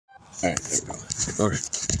Alright, there we go. Okay.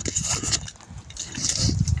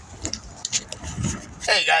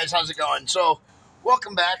 Hey guys, how's it going? So,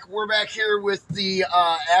 welcome back. We're back here with the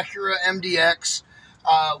Acura MDX.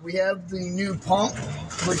 We have the new pump,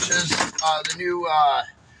 which is the new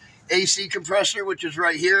AC compressor, which is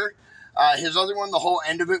right here. His other one, the whole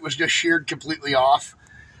end of it was just sheared completely off.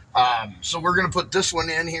 So we're going to put this one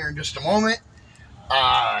in here in just a moment.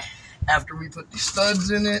 After we put the studs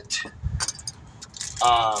in it.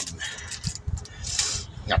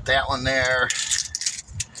 Got that one there.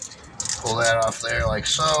 Pull that off there like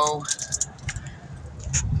so.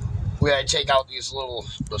 We gotta take out these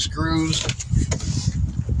the screws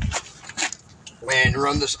and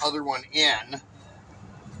run this other one in.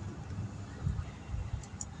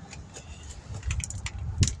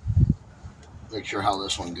 Make sure how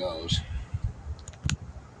this one goes.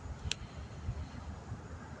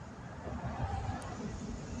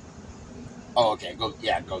 Oh, okay.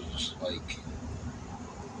 Yeah, it goes like.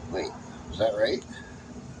 Wait, is that right?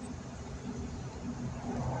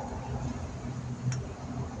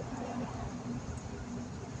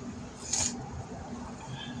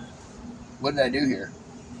 What did I do here?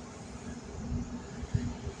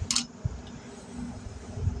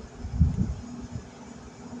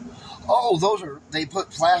 Oh, they put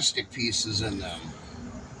plastic pieces in them.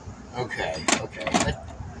 Okay. That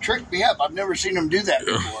tricked me up. I've never seen them do that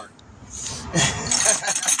before.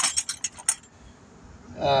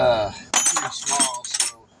 Pretty small,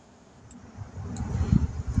 so.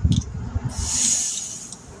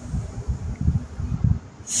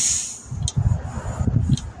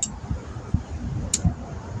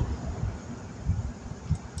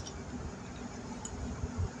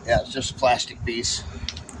 Yeah, it's just a plastic piece.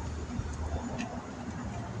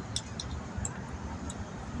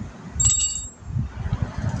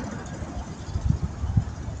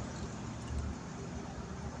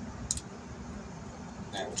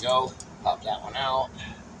 There we go. Pop that one out.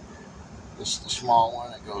 This is the small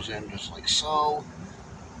one that goes in just like so.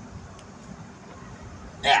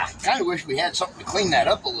 Yeah, kind of wish we had something to clean that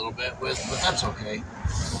up a little bit with, but that's okay.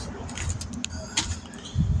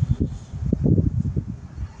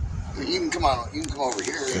 You can come on. You can come over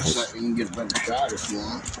here so that you can get a better shot if you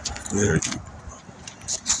want. There.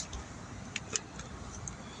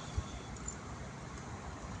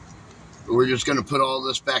 We're just going to put all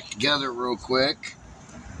this back together real quick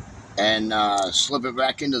and slip it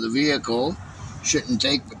back into the vehicle. Shouldn't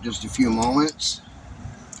take but just a few moments.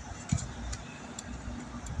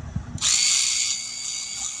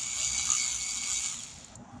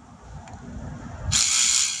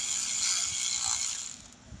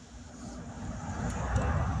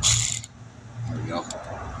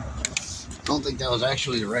 Don't think that was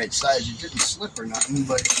actually the right size. It didn't slip or nothing,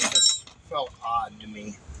 but it just felt odd to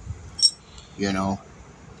me. You know,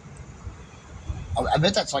 I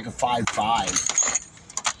bet that's like a 5.5.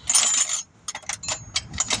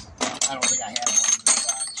 I don't think I had one of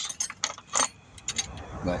those,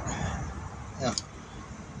 but yeah,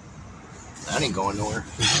 that ain't going nowhere.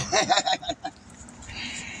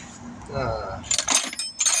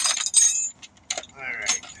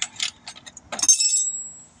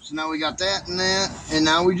 So now we got that and that, and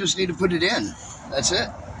now we just need to put it in. That's it.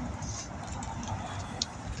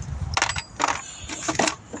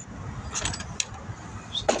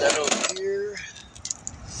 Set that over here.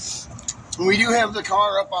 And we do have the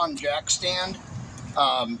car up on jack stand,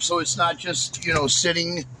 so it's not just, you know,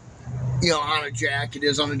 sitting, you know, on a jack. It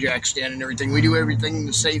is on a jack stand and everything. We do everything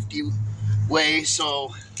the safety way,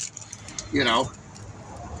 so, you know,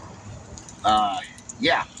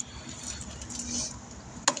 yeah.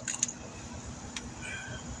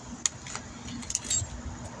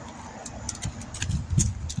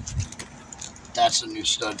 That's a new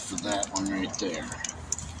stud for that one right there.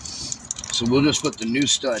 So we'll just put the new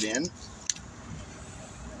stud in,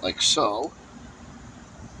 like so.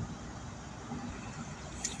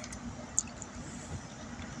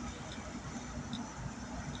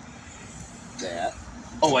 That.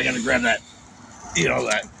 Oh, I gotta grab that, you know,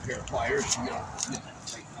 that pair of pliers. You know, get that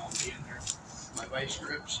tighten all the way in there. My vice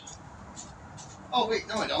grips. Oh, wait,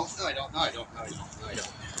 no I don't. No I don't. No I don't. No I don't. No I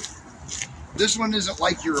don't. This one isn't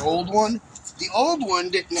like your old one. The old one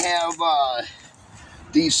didn't have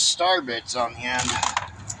these star bits on the end.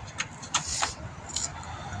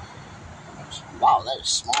 Wow, that is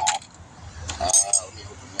small. Let me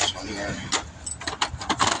open this one here.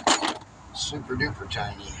 Super duper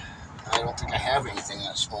tiny. I don't think I have anything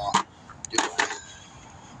that small, do I?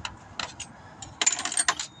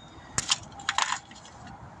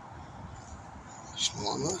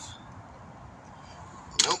 Small enough?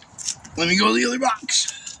 Nope. Let me go to the other box.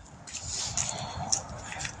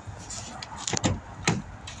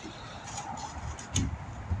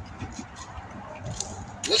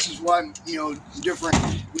 I'm, you know, different.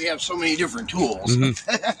 We have so many different tools.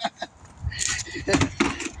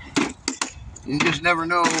 You just never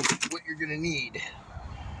know what you're gonna need.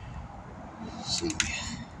 Let's see,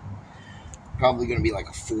 probably gonna be like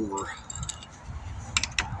a 4.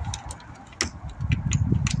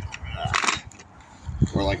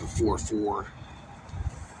 Or like a 4-4.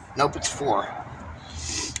 Nope, it's 4.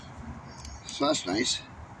 So that's nice.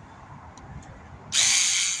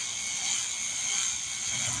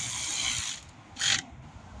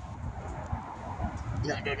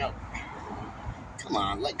 No. Come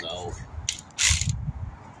on, let go.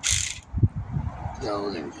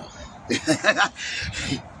 No, there we go.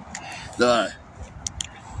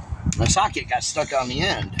 My socket got stuck on the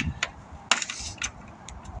end.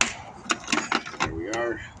 There we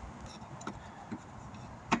are.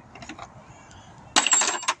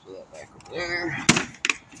 Put that back over there.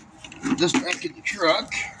 Put this back in the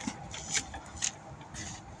truck.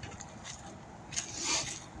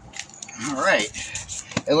 All right.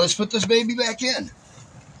 And let's put this baby back in.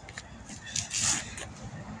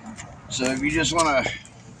 So if you just want to,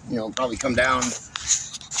 you know, probably come down,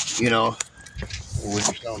 you know, we're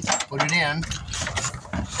just going to put it in.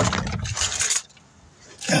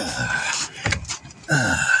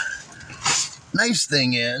 Nice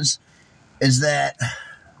thing is that,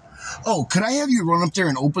 oh, could I have you run up there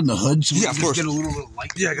and open the hood so we can just get a little bit of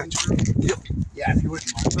light? Yeah, I got you. Yep. Yeah, if you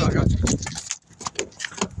wouldn't mind. No, I got you.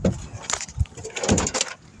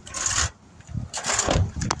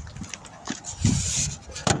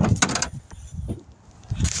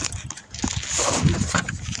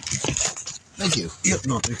 Thank you. Yep,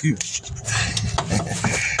 no, thank you.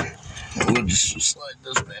 We'll just slide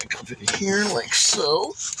this back up in here like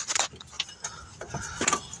so.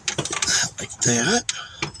 Like that.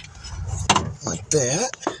 Like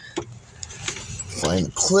that. Find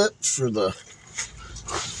a clip for the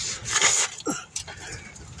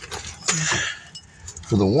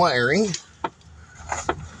wiring.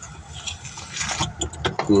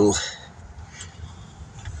 We'll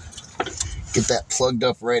get that plugged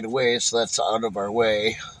up right away so that's out of our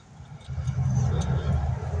way.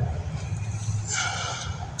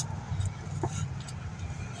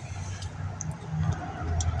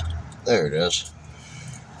 There it is.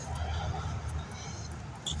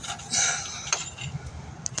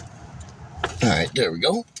 All right, there we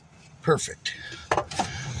go. Perfect.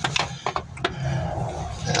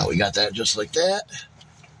 Now we got that just like that.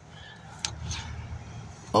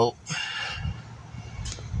 Oh.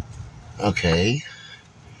 Okay.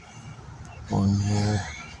 One more.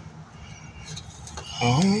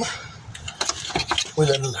 Where'd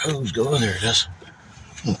that other hose go? There it is.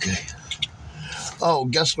 Okay. Oh,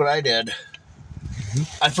 guess what I did?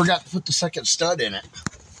 I forgot to put the second stud in it.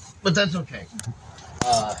 But that's okay.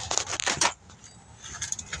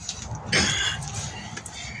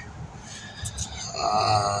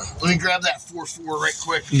 Let me grab that 4-4 right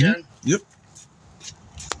quick again. Yep.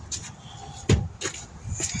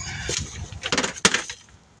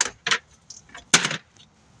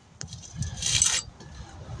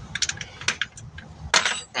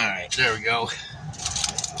 All right, there we go.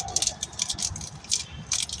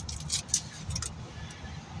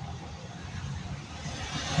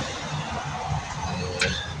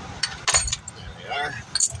 There we are.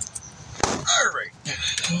 All right.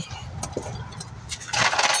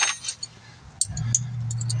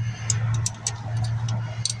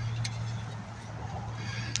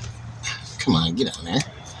 Come on, get on there.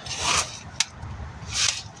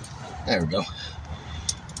 There we go.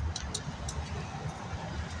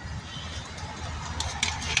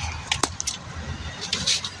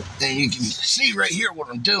 And you can see right here what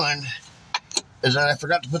I'm doing is that I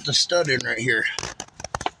forgot to put the stud in right here.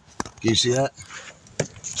 Can you see that?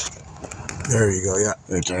 There you go, yeah.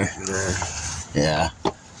 Right there. There. Yeah.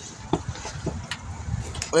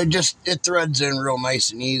 It threads in real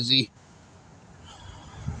nice and easy.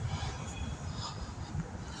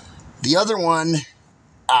 The other one,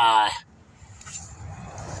 I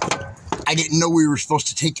didn't know we were supposed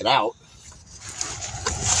to take it out.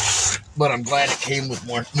 But I'm glad it came with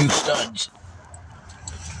more new studs.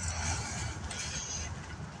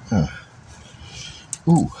 Huh.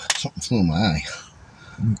 Ooh, something flew in my eye.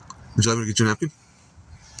 Would you like me to get you a napkin?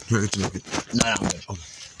 No, I'm good. Okay.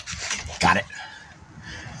 Got it.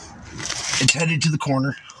 It's headed to the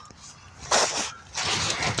corner.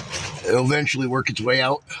 It'll eventually work its way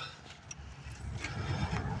out.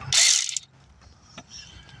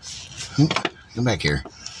 Come back here.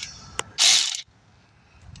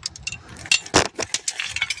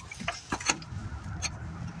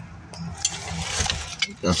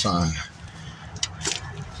 That's on.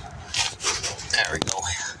 There we go.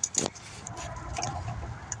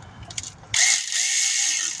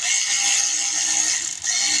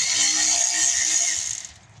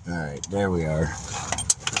 right, there we are.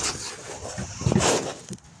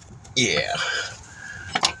 Yeah,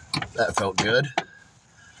 that felt good.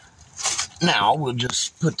 Now we'll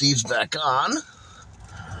just put these back on.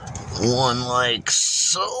 One like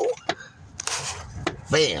so.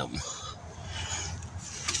 Bam.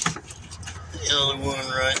 The other one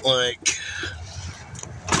right like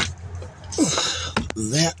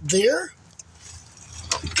that there.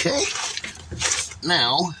 Okay.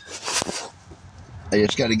 Now, I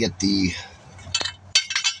just got to get the...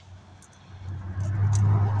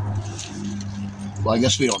 Well, I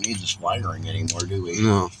guess we don't need this wiring anymore, do we?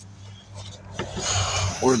 No.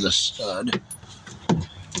 Or the stud. Get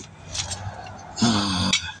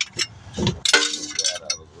that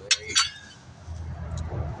out of the way.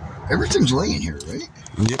 Everything's laying here, right?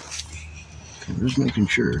 Yep. I'm just making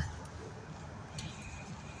sure.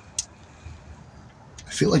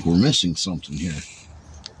 I feel like we're missing something here.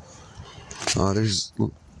 There's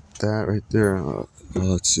that right there.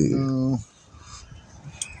 Let's see.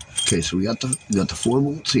 Okay, so we got the 4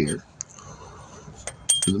 volts here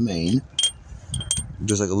for the main.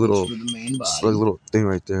 Just like a little, for the main body. like a little thing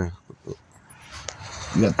right there.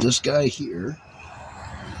 We got this guy here.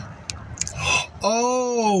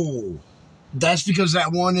 Oh, that's because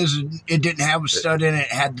that one it didn't have a stud in it.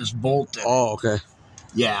 It had this bolt in it. Oh, okay.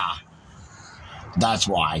 Yeah, that's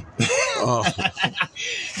why. Oh.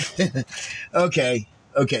 Okay.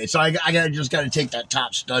 So I just got to take that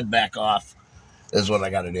top stud back off. Is what I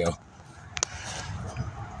got to do,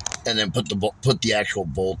 and then put the actual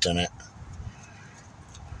bolt in it.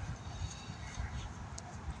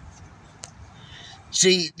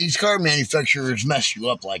 See, these car manufacturers mess you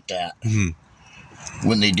up like that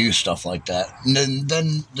when they do stuff like that, and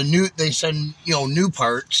then they send new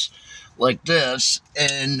parts like this,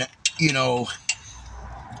 and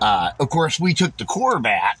of course, we took the core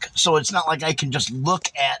back, so it's not like I can just look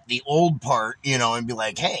at the old part, and be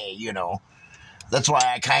like, hey, That's why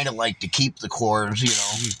I kind of like to keep the cores,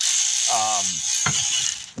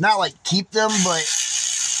 not like keep them, but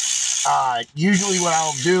usually what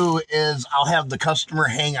I'll do is I'll have the customer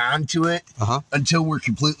hang on to it until we're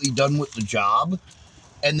completely done with the job.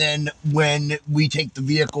 And then when we take the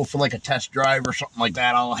vehicle for like a test drive or something like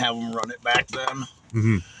that, I'll have them run it back then.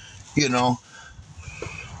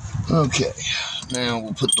 Okay, now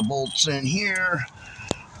we'll put the bolts in here.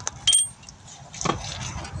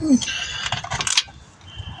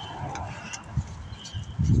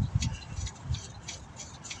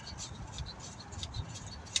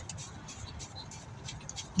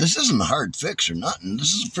 This isn't a hard fix or nothing.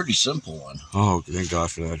 This is a pretty simple one. Oh, thank God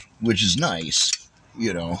for that. Which is nice, I'm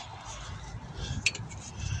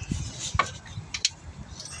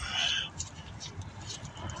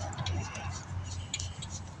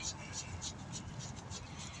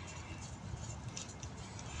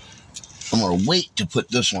going to wait to put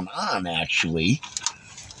this one on, actually.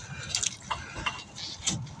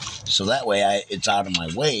 So that way it's out of my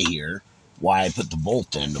way here while I put the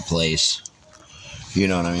bolt into place. You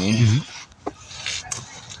know what I mean?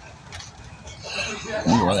 I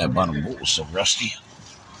wonder why that bottom bolt was so rusty.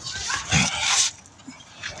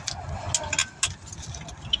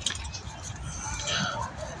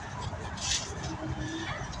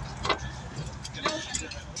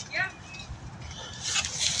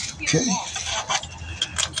 Okay.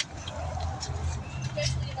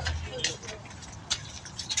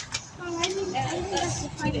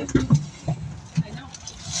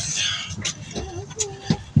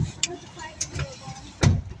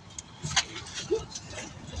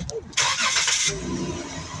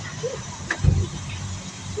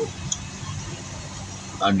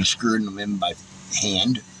 I'm just screwing them in by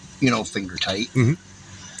hand, finger tight. And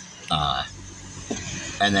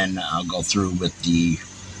then I'll go through with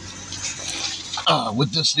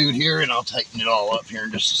with this dude here, and I'll tighten it all up here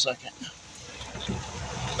in just a second.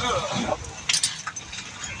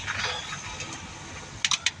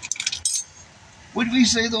 What did we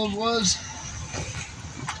say those was?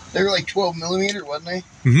 They were like 12 millimeter, wasn't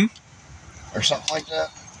they? Or something like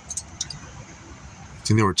that. I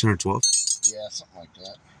think they were 10 or 12. Yeah, something like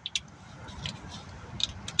that.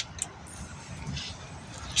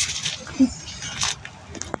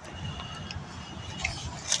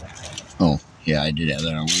 Oh, yeah, I did have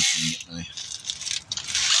that on working, didn't I?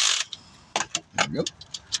 There we go.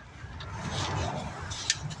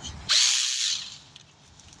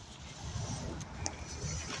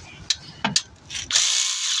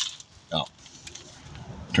 Oh,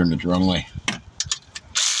 turned it the wrong way.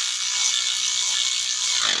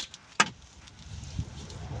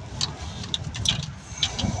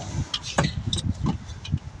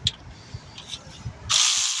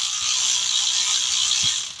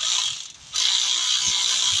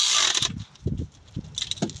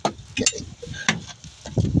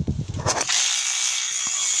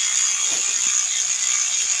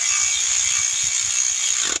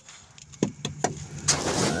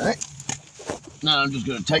 I'm just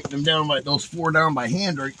going to tighten them down by those 4 down by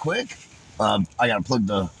hand right quick. I got to plug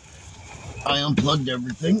the... I unplugged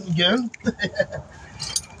everything again.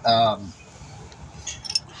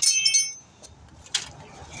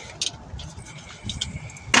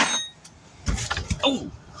 Oh!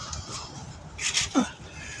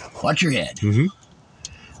 Watch your head. Mm-hmm.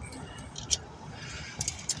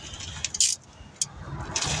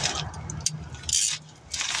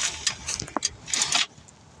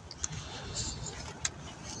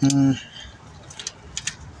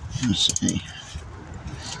 Let's see.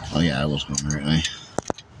 Oh yeah, I was going the right way.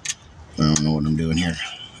 I don't know what I'm doing here.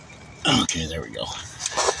 Okay, there we go.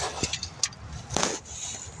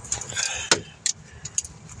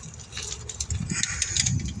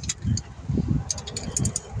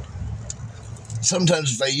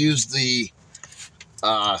 Sometimes if I use the,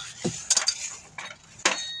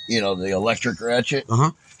 the electric ratchet,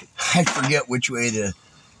 I forget which way to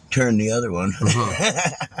turn the other one.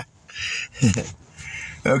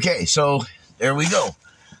 Okay, so there we go.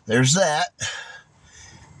 There's that.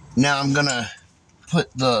 Now I'm gonna I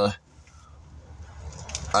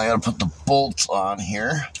gotta put the bolts on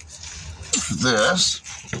here. This.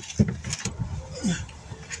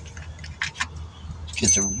 Let's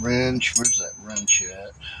get the wrench. Where's that wrench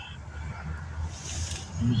at?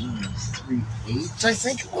 Was it a 3/8? I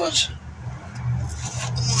think it was.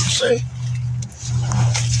 Let's see.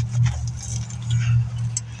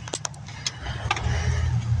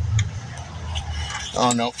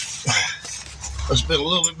 Oh no. Must have been a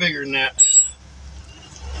little bit bigger than that.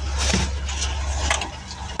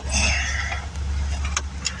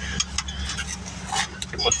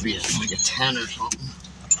 It must be like a 10 or something.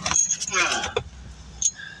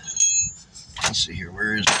 Let's see here.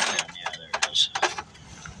 Where is the 10? Yeah, there it is.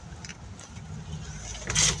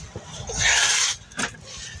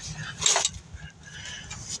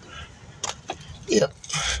 Yep.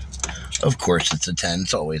 Of course it's a 10.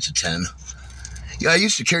 It's always a 10. Yeah, I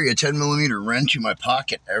used to carry a 10mm wrench in my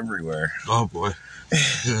pocket everywhere. Oh, boy.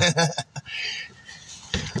 Yeah.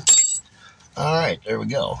 All right, there we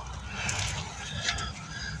go.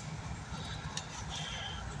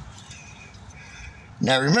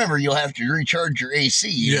 Now, remember, you'll have to recharge your AC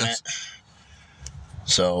unit. Yes.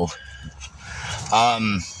 So,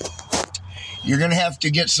 you're going to have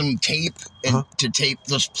to get some tape to tape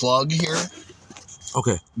this plug here.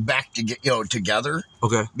 Okay. Back to get together.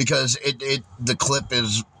 Okay. Because the clip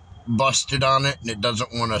is busted on it and it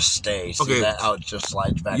doesn't want to stay. See that how it just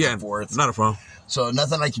slides back and forth. Not a problem. So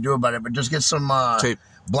nothing I can do about it, but just get some tape,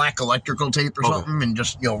 black electrical tape or something, and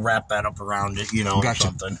just wrap that up around it, or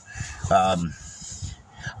something.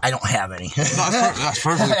 I don't have any. No, that's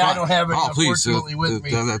perfectly fine. I don't have any, please, unfortunately, with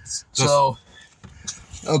me. That's so,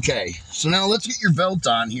 okay. So now let's get your belt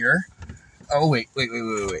on here. Oh wait.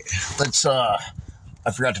 Let's I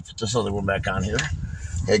forgot to put this other one back on here.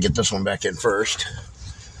 Gotta get this one back in first.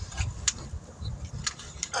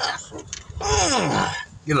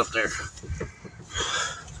 Get up there.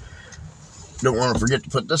 Don't want to forget to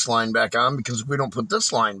put this line back on, because if we don't put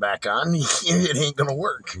this line back on, it ain't gonna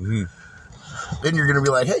work. Mm-hmm. Then you're gonna be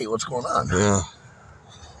like, hey, what's going on? Yeah.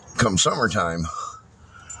 Come summertime.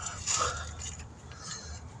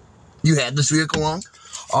 You had this vehicle long?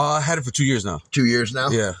 I had it for 2 years now. 2 years now?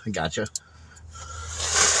 Yeah. I gotcha.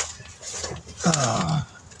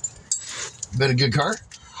 Been a good car?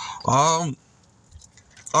 On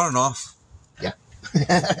and off. Yeah.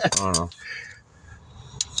 I don't know.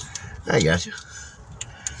 I gotcha.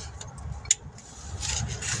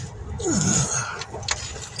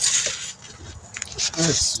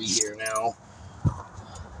 Let's see here now.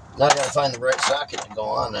 Now I gotta find the right socket to go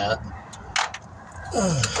on that.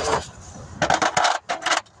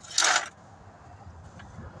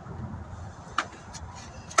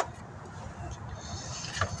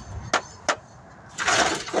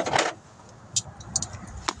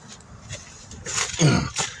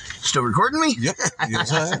 Still recording me? Yep.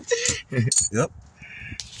 Yes, I am. Yep.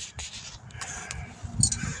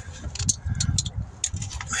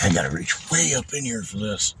 I gotta reach way up in here for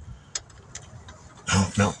this. Oh,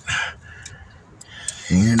 no.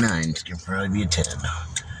 And your 9's gonna probably be a 10.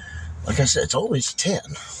 Like I said, it's always a 10.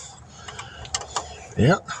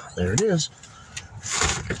 Yep, there it is.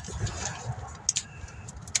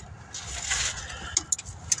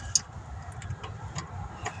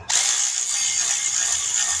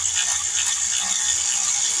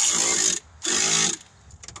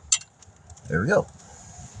 There we go.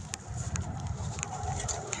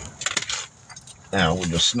 Now we'll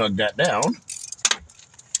just snug that down.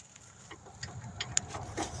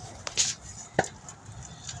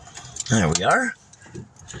 There we are.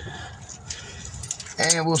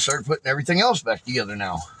 And we'll start putting everything else back together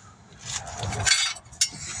now.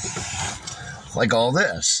 Like all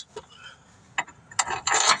this.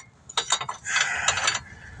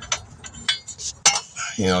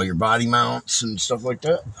 You know, your body mounts and stuff like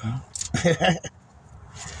that.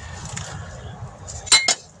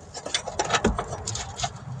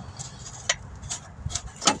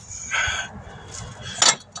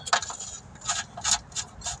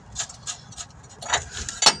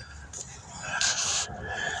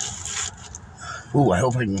 Ooh, I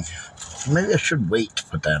hope I can... Maybe I should wait to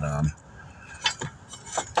put that on.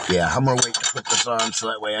 Yeah, I'm going to wait to put this on so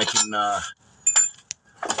that way I can... I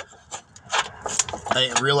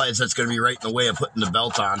didn't realize that's going to be right in the way of putting the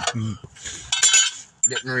belt on.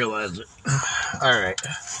 Didn't realize it. All right.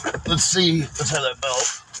 Let's see. Let's have that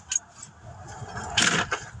belt.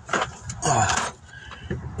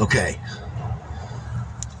 Okay.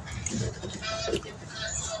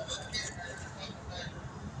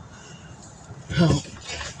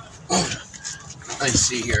 Let's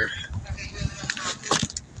see here.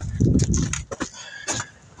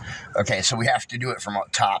 Okay, so we have to do it from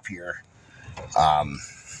up top here.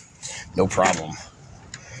 No problem.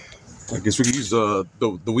 I guess we can use the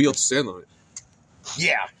wheel to stand on it.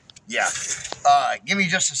 Yeah. Give me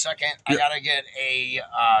just a second. I gotta get a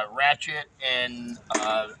ratchet and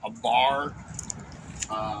a bar.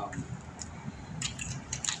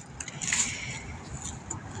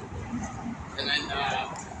 And then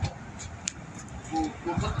we'll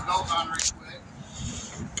put the belt on right quick.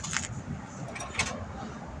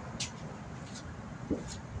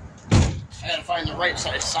 I gotta find the right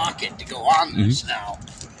size socket to go on this now,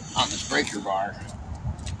 on this breaker bar.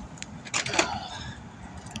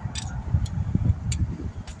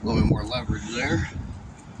 A little bit more leverage there.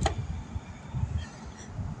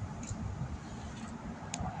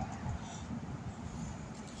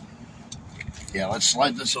 Yeah, let's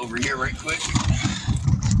slide this over here right quick.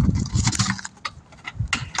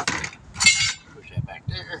 Push that back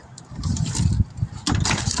there.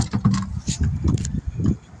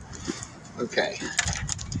 Okay.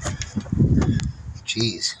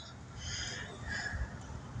 Jeez.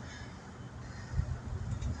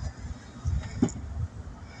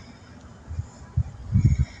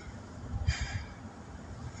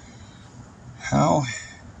 How?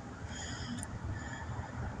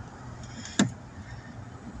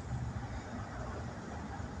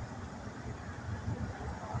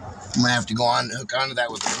 I'm gonna have to go on and hook onto that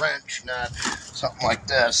with a wrench, not something like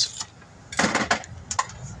this.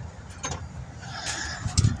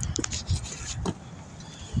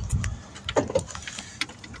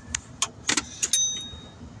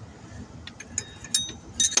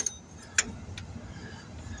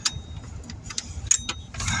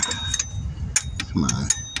 Come on.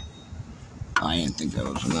 I didn't think that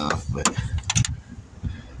was enough, but I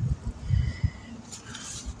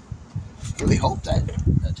really hope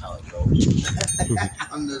that's how it goes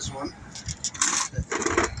on this one.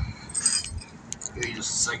 Give me just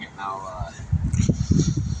a second now.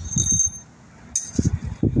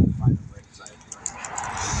 Find the right side.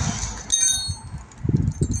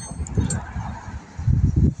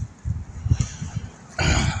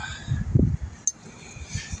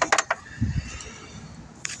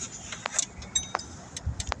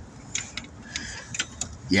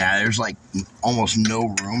 Yeah, there's like almost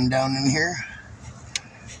no room down in here.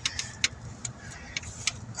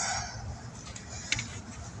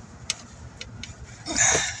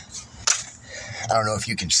 I don't know if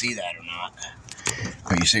you can see that or not.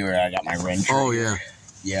 But you see where I got my wrench? Oh, yeah.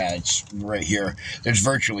 Yeah, it's right here. There's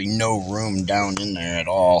virtually no room down in there at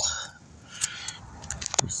all.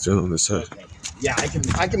 It's still on this side. Okay. Yeah,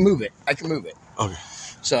 I can move it. I can move it. Okay.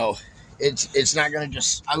 So it's not gonna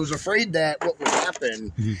just. I was afraid that what would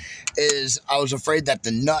happen is I was afraid that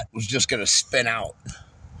the nut was just gonna spin out.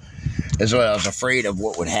 Is what I was afraid of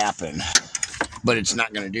what would happen, but it's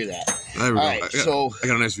not gonna do that. There we go. Right, I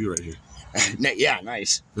got a nice view right here. Yeah,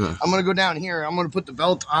 nice. Yeah. I'm gonna go down here. I'm gonna put the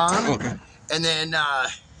belt on, Okay. and then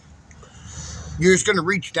you're just gonna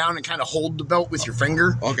reach down and kind of hold the belt with your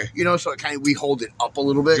finger. Okay. You know, so it kind of we hold it up a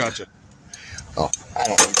little bit. Gotcha. Oh, I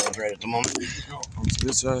don't think those right at the moment. On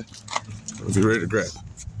this side. I'll be ready to grab.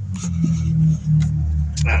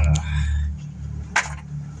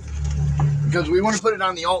 Because we want to put it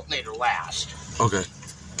on the alternator last. Okay.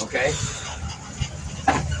 Okay?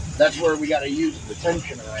 That's where we got to use the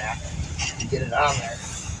tensioner at to get it on there.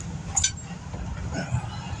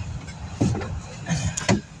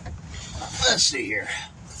 Let's see here.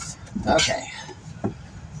 Okay.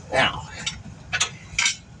 Now,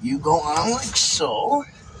 you go on like so.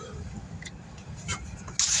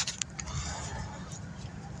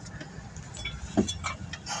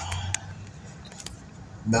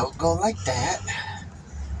 Belt go like that.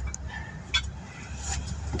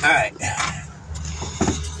 All right.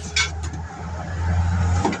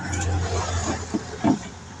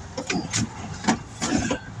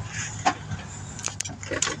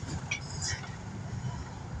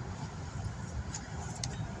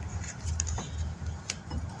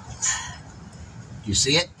 You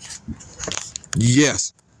see it?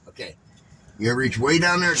 Yes. Okay. You're gonna reach way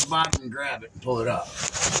down there at the bottom and grab it and pull it up.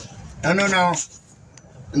 No, no, no.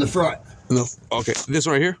 In the front. No. Okay. This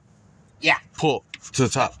one right here? Yeah. Pull to the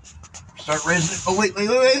top. Start raising it. Oh, wait, wait,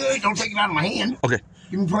 wait, wait, wait. Don't take it out of my hand. Okay.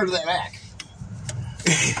 Give me part of that back.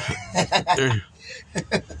 There.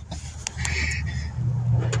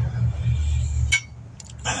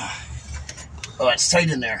 Oh, it's tight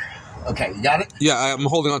in there. Okay, you got it? Yeah, I'm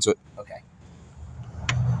holding on to it. Okay.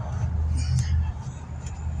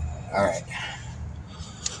 All right.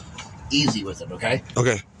 Easy with it, okay?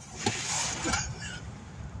 Okay.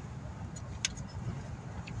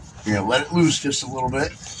 You're going to let it loose just a little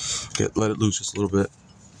bit. Okay, let it loose just a little bit.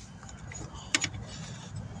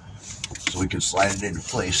 So we can slide it into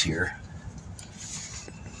place here.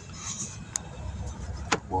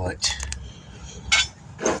 What?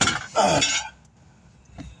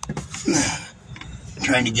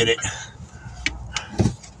 Trying to get it.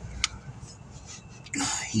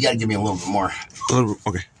 You got to give me a little bit more.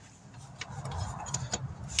 Okay.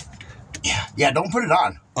 Yeah, don't put it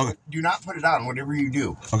on. Okay. Do not put it on, whatever you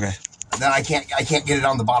do. Okay. Then I can't get it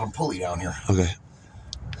on the bottom pulley down here. Okay.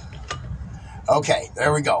 Okay,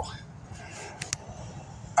 there we go.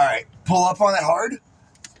 All right, pull up on it hard.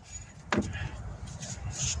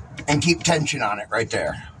 And keep tension on it right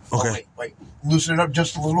there. Okay. Oh, wait. Loosen it up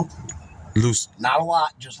just a little. Loose. Not a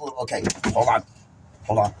lot, just a little. Okay, hold on.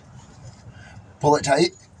 Hold on. Pull it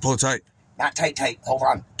tight. Pull it tight. Not tight, tight. Hold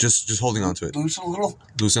on. Just holding on to it. Loosen a little.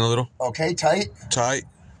 Loosen a little. Okay, tight. Tight.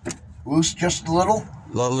 Loose just a little.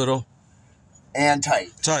 Little. And tight.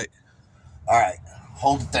 Tight. All right,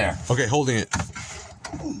 hold it there. Okay, holding it.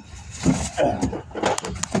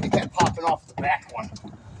 It kept popping off the back one.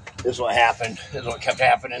 This is what happened. This is what kept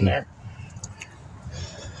happening there.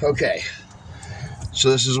 Okay. So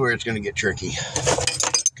this is where it's going to get tricky.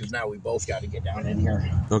 Because now we both got to get down in here.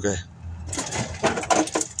 Okay.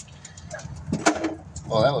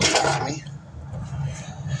 Oh, that was good for me.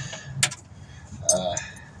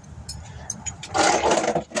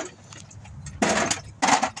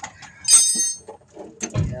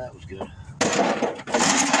 Yeah, that was good.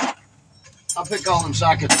 I'll pick all them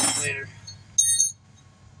sockets up later.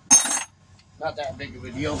 Not that big of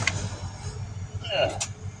a deal.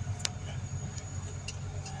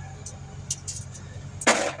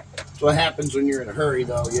 That's what happens when you're in a hurry,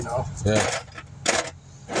 though, you know. Yeah.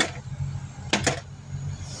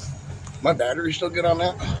 My battery still good on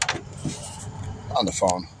that? On the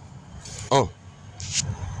phone. Oh.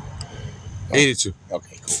 82.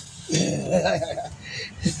 Okay, cool.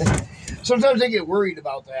 Sometimes I get worried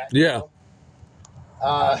about that. Yeah. You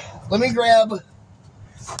know? Let me grab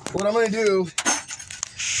what I'm going to do.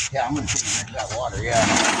 Yeah, I'm going to drink that water, yeah.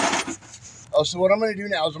 Oh, so what I'm going to do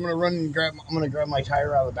now is I'm going to run and grab my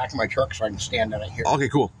tire out of the back of my truck so I can stand on it here. Okay,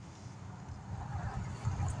 cool.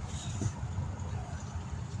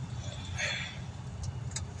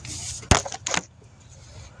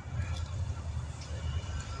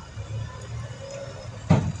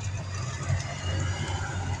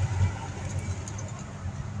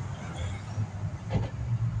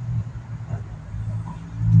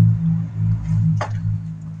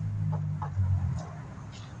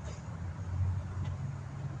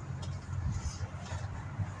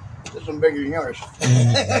 This one's bigger than yours.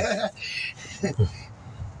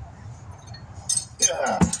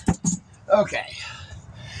 Okay.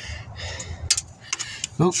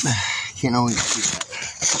 Oop. Can't always see that.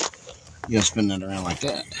 You gotta spin that around like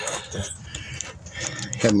that.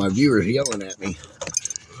 Have my viewers yelling at me.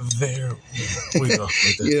 There we go.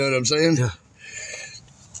 Right there. You know what I'm saying? Yeah.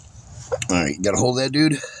 All right, you gotta hold that,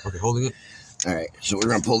 dude. Okay, holding it. All right, so we're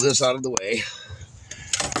gonna pull this out of the way.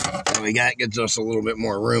 And we got gives us a little bit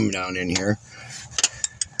more room down in here.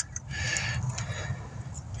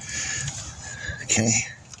 Okay,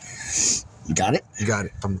 you got it. You got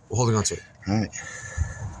it. I'm holding on to it. All right.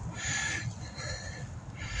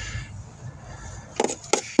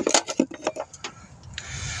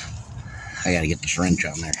 I gotta get this wrench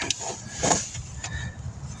on there.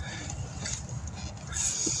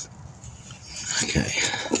 Okay.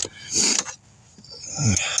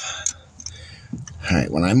 All right,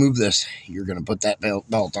 when I move this, you're going to put that belt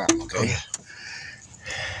on, okay?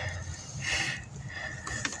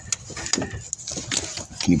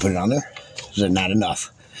 Can you put it on there? Is it not enough?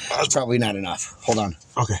 It's probably not enough. Hold on.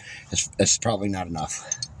 Okay. It's probably not enough.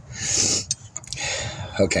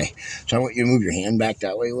 Okay. So I want you to move your hand back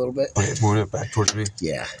that way a little bit. Okay, moving it back towards me.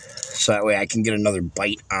 Yeah. So that way I can get another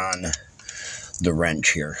bite on the wrench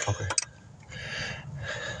here. Okay.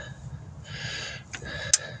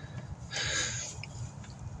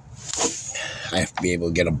 I have to be able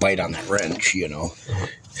to get a bite on that wrench, you know.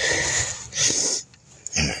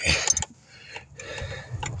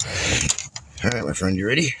 All right, my friend, you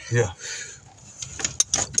ready? Yeah.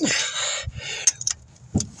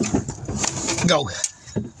 Go.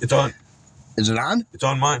 It's on. Is it on? It's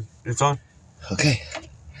on mine. It's on. Okay.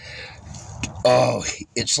 Oh,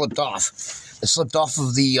 it slipped off. It slipped off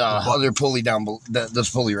of the other pulley down,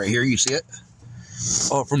 this pulley right here. You see it?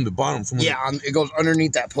 Oh, from the bottom. Yeah, it goes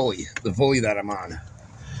underneath that pulley, the pulley that I'm on.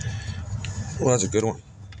 Well, that's a good one.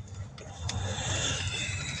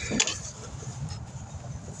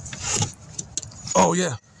 Oh,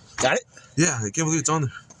 yeah. Got it? Yeah, I can't believe it's on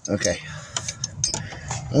there. Okay.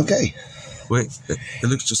 Okay. Wait, it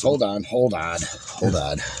looks just... Hold on.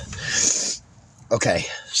 Okay,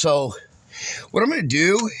 so what I'm going to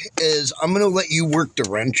do is I'm going to let you work the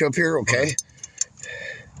wrench up here, okay?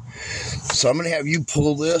 So I'm going to have you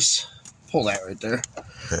pull this. Pull that right there.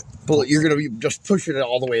 Okay. Pull it. You're going to be just pushing it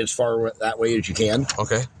all the way as far that way as you can.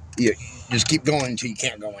 Okay. You just keep going until you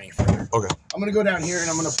can't go any further. Okay. I'm going to go down here and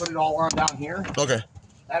I'm going to put it all on down here. Okay.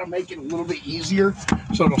 That'll make it a little bit easier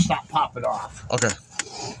so it'll stop popping off. Okay.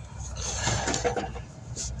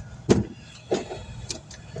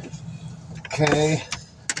 Okay.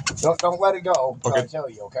 Don't let it go until Okay. I tell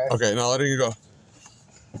you, okay? Okay, now letting you go.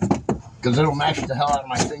 Because it'll mash the hell out of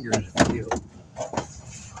my fingers if you do.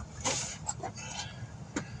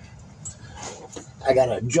 I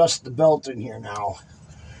gotta adjust the belt in here now.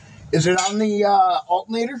 Is it on the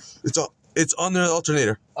alternator? It's on the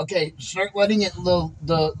alternator. Okay, start letting it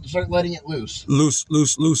start letting it loose. Loose. So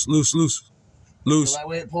that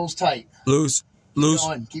way it pulls tight. Loose.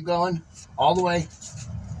 Keep going. All the way.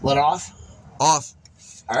 Let off. Off.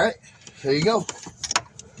 All right. Here you go.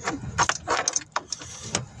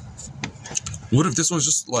 What if this one's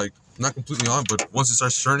just like not completely on, but once it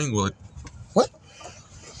starts turning, will it? What?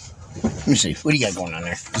 Let me see. What do you got going on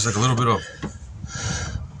there? Just like a little bit of.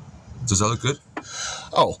 Does that look good?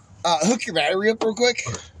 Oh, hook your battery up real quick.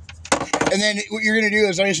 And then what you're going to do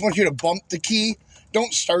is I just want you to bump the key.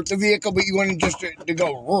 Don't start the vehicle, but you want it just to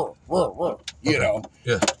go, roar, roar, roar, you know.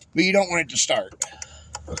 Yeah. But you don't want it to start.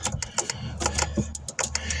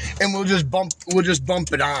 And we'll just bump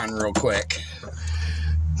it on real quick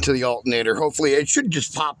to the alternator. Hopefully it should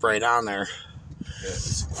just pop right on there. Yeah.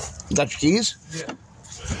 Got your keys? Yeah.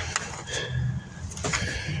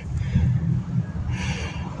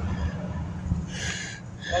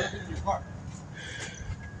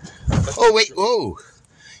 Oh, wait, whoa.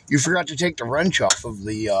 You forgot to take the wrench off of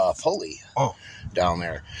the pulley down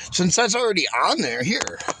there. Since that's already on there,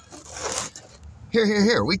 here.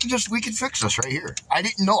 We can fix this right here. I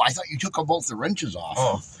didn't know. I thought you took both the wrenches off.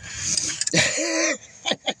 Oh.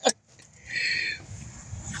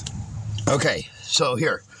 Okay, so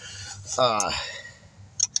here.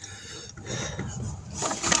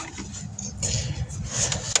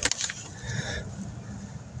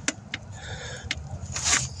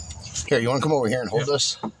 Here, you want to come over here and hold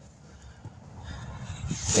this?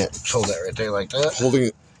 Yeah, just hold that right there like that. Holding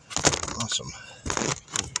it. Awesome.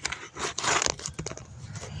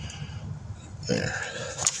 There.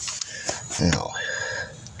 Now.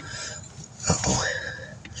 Uh-oh.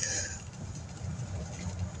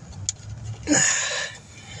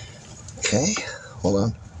 Okay, hold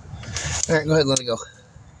on. All right, go ahead, let it go.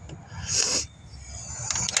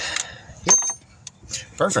 Yep.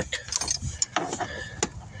 Perfect.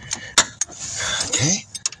 Okay,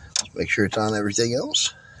 let's make sure it's on everything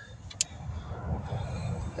else.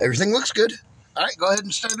 Everything looks good. All right, go ahead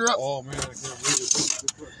and start her up. Oh man, I can't believe it.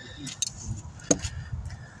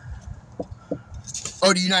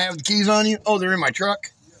 Oh, do you not have the keys on you? Oh, they're in my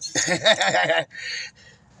truck.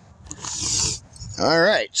 All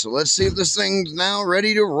right, so let's see if this thing's now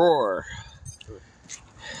ready to roar.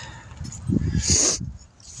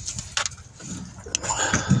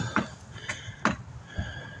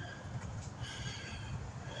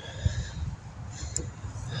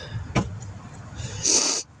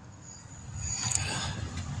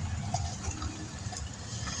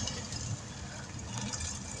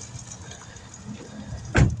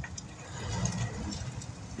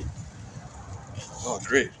 Oh,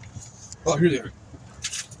 great. Oh, here they are.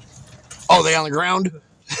 Oh, they on the ground?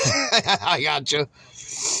 I gotcha.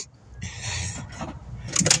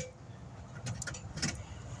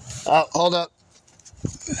 Oh, hold up.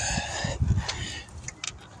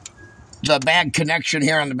 the bad connection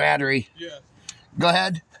here on the battery. Yeah. Go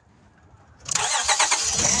ahead.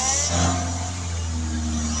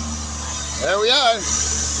 There we are.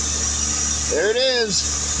 There it is.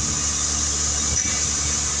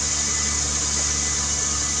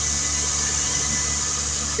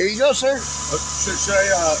 Here you go, sir. Should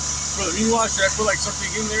I, for the rewash, should I put like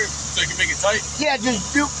something in there so I can make it tight? Yeah,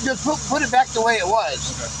 just put it back the way it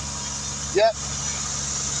was. Okay. Yep.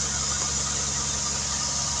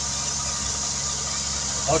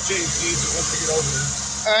 I'll change these once I get over there.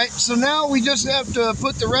 All right, so now we just have to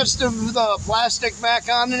put the rest of the plastic back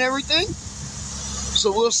on and everything.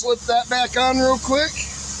 So we'll slip that back on real quick.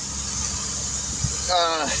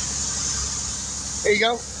 There you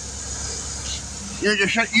go. You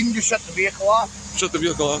can just shut the vehicle off. Shut the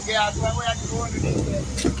vehicle off. Yeah, so that way I can go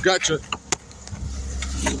underneath it. Gotcha.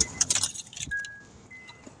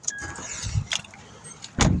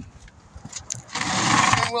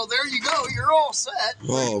 And well, there you go. You're all set,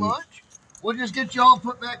 pretty much. We'll just get you all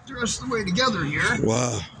put back the rest of the way together here.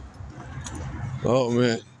 Wow. Oh,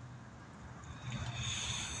 man.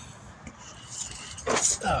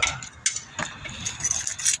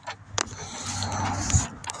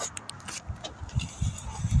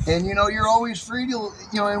 And you know, you're always free to,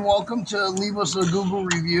 and welcome to leave us a Google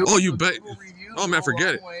review. Oh, you bet. Oh, man,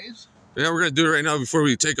 forget it. Yeah, we're going to do it right now before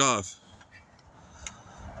we take off.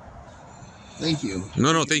 Thank you.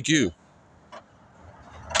 No, thank you.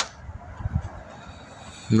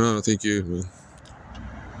 No, thank you, man.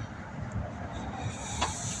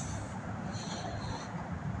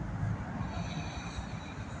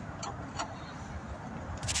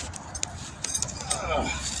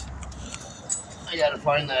 I gotta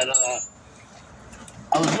find that,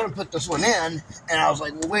 I was gonna put this one in, and I was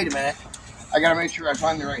like, well, wait a minute. I gotta make sure I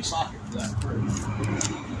find the right socket for that first.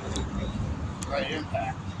 Right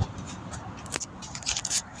impact.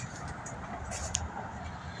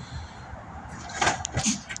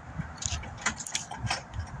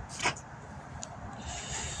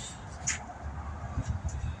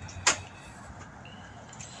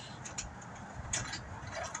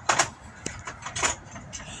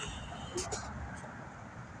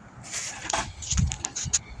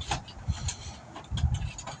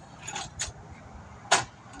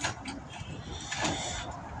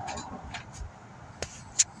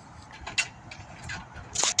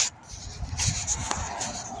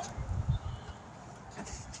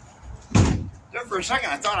 For a second,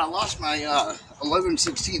 I thought I lost my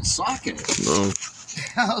 11/16 socket. No.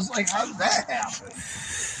 I was like, how did that happen?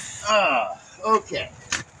 Okay.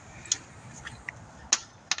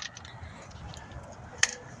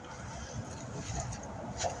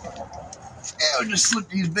 Yeah, I'll just slip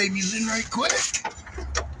these babies in right quick.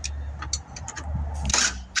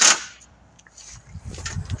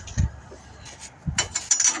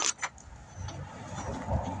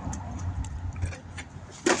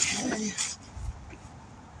 Okay.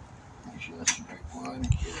 Make sure that's the right one.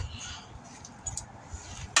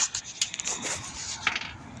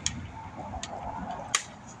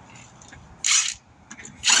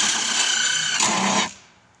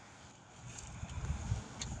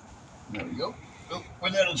 There we go. Oh,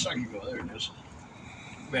 where'd that other sucker go? There it is.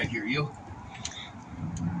 Back here, you.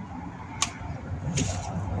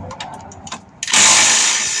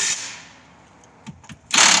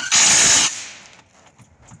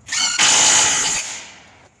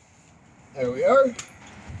 There we are.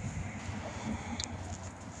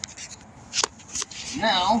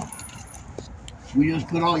 Now, we just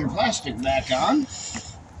put all your plastic back on.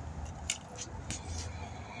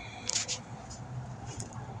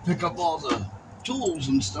 Pick up all the tools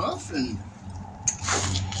and stuff, and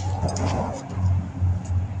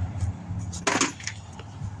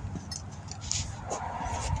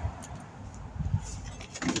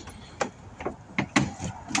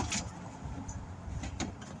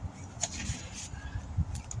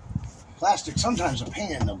plastic sometimes a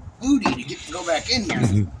pain in the booty to get to go back in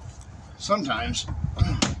here. Sometimes.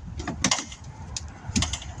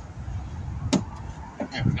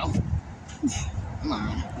 There we go. Come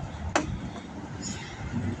on.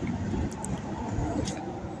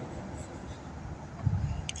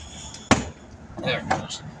 There it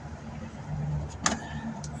goes.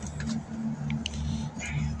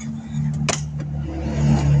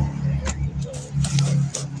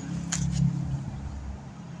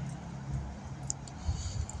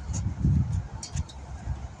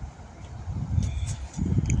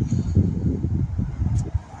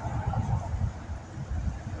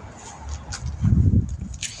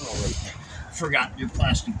 Forgot your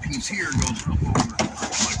plastic piece here goes up over like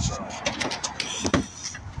so.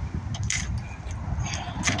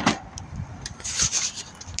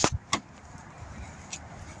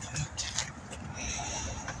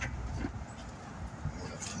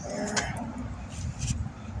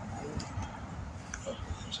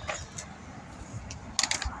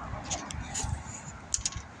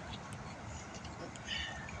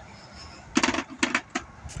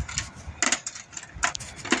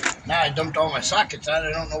 Now I dumped all my sockets out.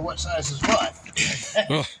 I don't know what size is what.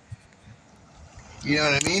 Oh. You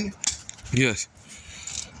know what I mean? Yes.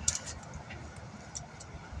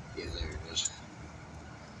 Yeah, there it is.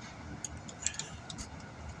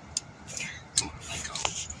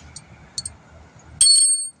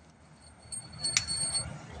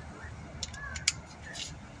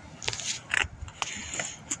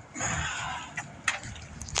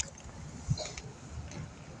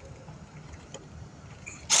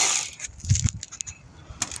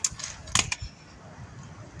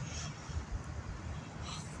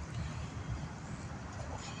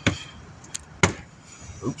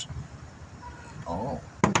 Oops. Oh.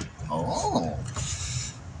 Oh.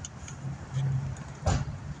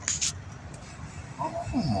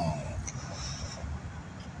 Oh.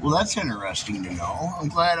 Well, that's interesting to know. I'm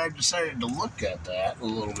glad I decided to look at that a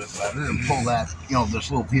little bit better and pull that,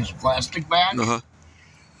 this little piece of plastic back.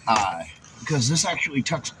 Because this actually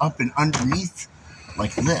tucks up and underneath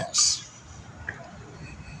like this.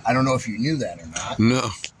 I don't know if you knew that or not.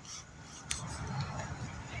 No.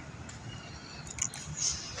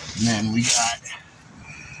 And then we got,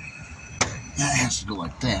 that has to go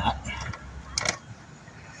like that.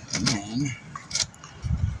 And then,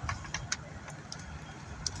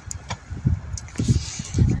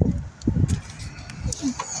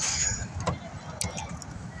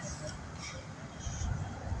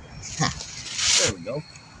 there we go.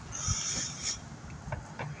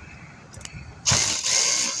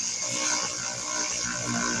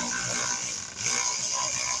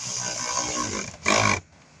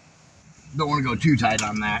 Don't want to go too tight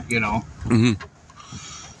on that, Mm-hmm.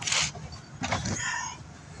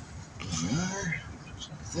 Just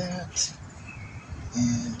like that.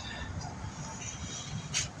 And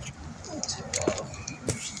take off.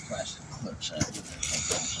 There's some plastic clips out of there.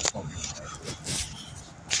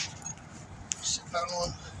 Sit down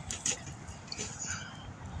one.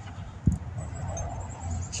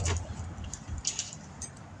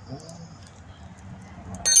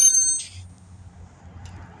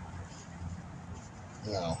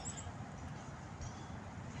 No.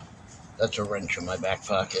 That's a wrench in my back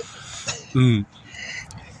pocket. Mm.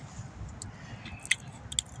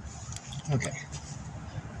 Okay.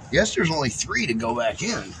 Yes, there's only 3 to go back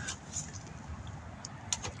in.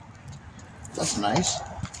 That's nice.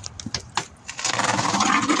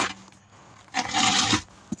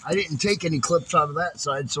 I didn't take any clips out of that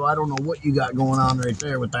side, so I don't know what you got going on right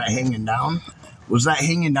there with that hanging down. Was that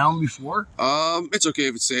hanging down before? It's okay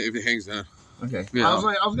if it hangs down. Okay. Yeah. I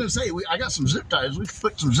was gonna say I got some zip ties. We could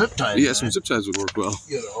put some zip ties. Yeah, some zip ties would work well.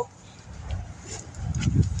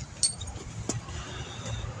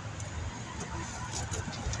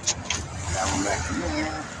 That one back in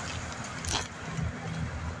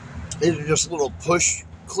there. These are just little push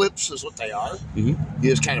clips, is what they are. Mm-hmm. You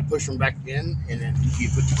just kind of push them back in, and then you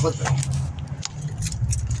put the clip in.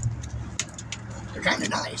 They're kind of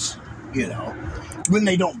nice, when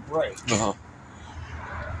they don't break. Uh-huh.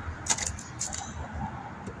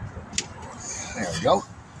 There we go.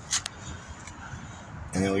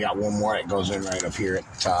 And then we got one more that goes in right up here at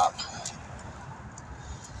the top.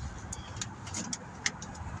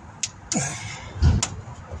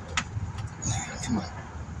 Come on.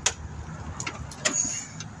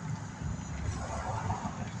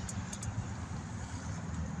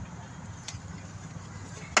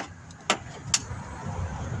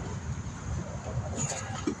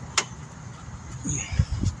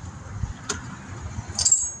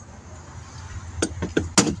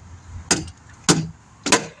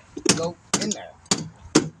 Go in there.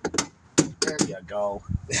 There you go.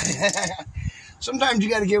 Sometimes you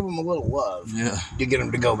got to give them a little love to get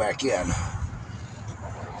them to go back in.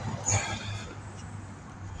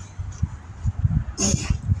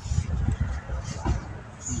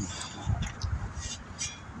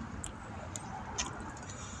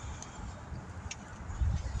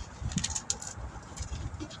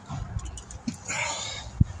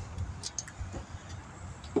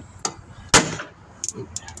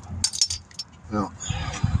 No.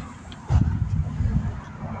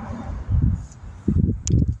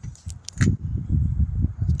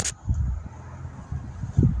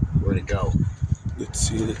 Where'd it go? Let's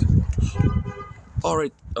see it. All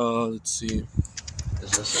right. Let's see.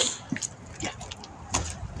 Is this it? Yeah.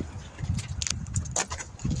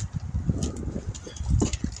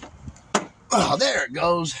 Oh, there it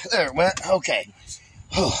goes. There it went. Okay.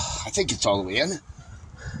 Oh, I think it's all the way in.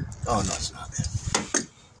 Oh, no, it's not.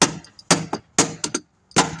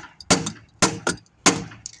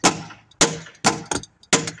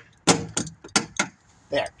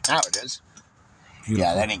 There. Now it is.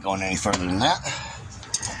 Yeah, that ain't going any further than that.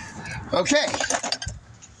 Okay.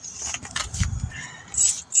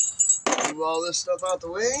 move all this stuff out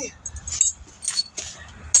the way.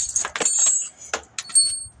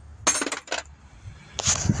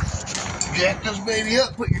 Jack this baby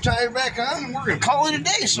up, put your tire back on, and we're going to call it a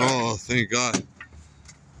day, sir. Oh, thank God.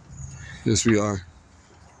 Yes, we are.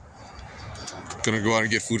 Gonna go out and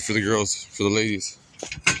get food for the girls, for the ladies.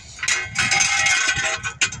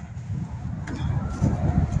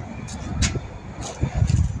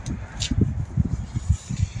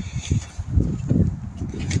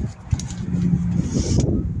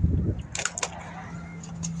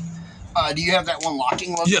 Do you have that one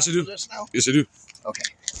locking lever? Yes, I do. This now? Yes, I do. Okay.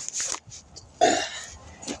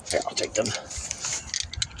 Here, I'll take them.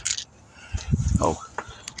 Oh.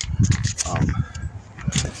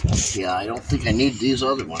 Yeah, I don't think I need these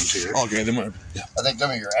other ones here. Okay, they might. Yeah. I think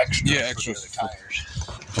them are your extras. Yeah, extras. For the other tires.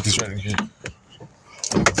 Put this right in here.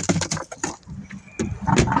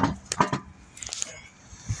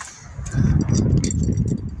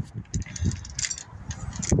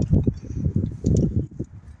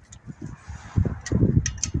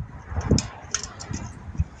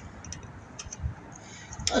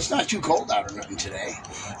 It's not too cold out or nothing today.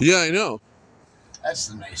 Yeah, I know. That's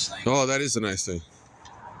the nice thing. Oh, that is the nice thing.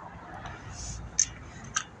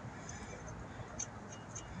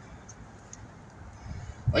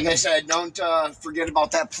 Like I said, don't forget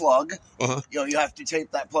about that plug. Uh-huh. You know, you have to tape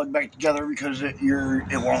that plug back together because it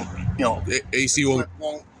won't, you know, AC won't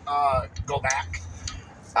go back.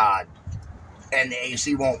 And the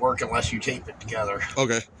AC won't work unless you tape it together.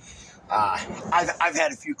 Okay. I've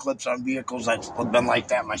had a few clips on vehicles that's been like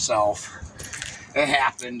that myself. It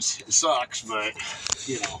happens. It sucks, but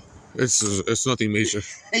you know. It's nothing major.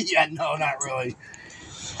 Yeah, no, not really.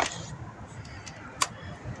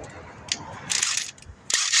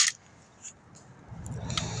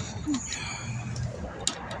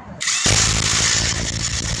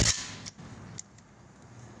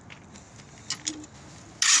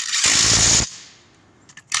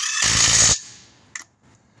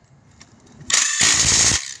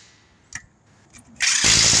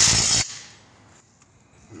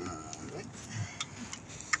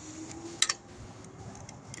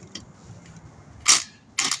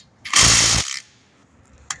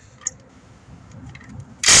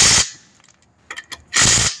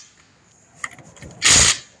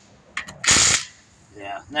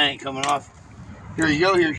 Yeah, that ain't coming off. Here you go. Here,